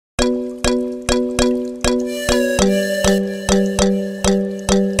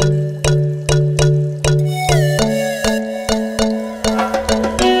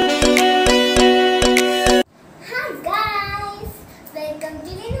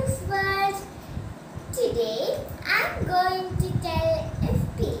Today I'm going to tell a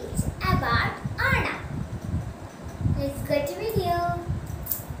speech about Onam. Let's go to video.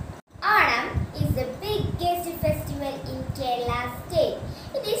 Onam is the biggest festival in Kerala state.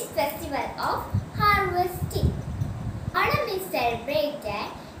 It is festival of harvesting. Onam is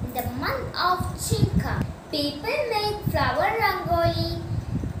celebrated in the month of Chinkam. People make flower rangoli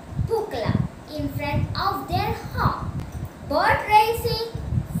pukla in front of their home. Boat racing,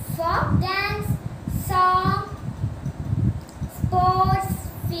 folk dance, song, sports,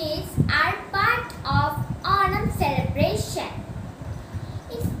 feasts are part of Onam celebration.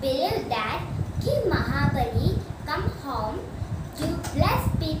 It's believed that King Mahabali come home to bless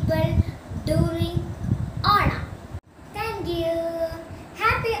people during Onam. Thank you.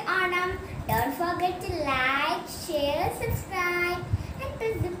 Happy Onam. Don't forget to like, share, subscribe and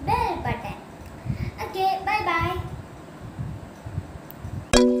press the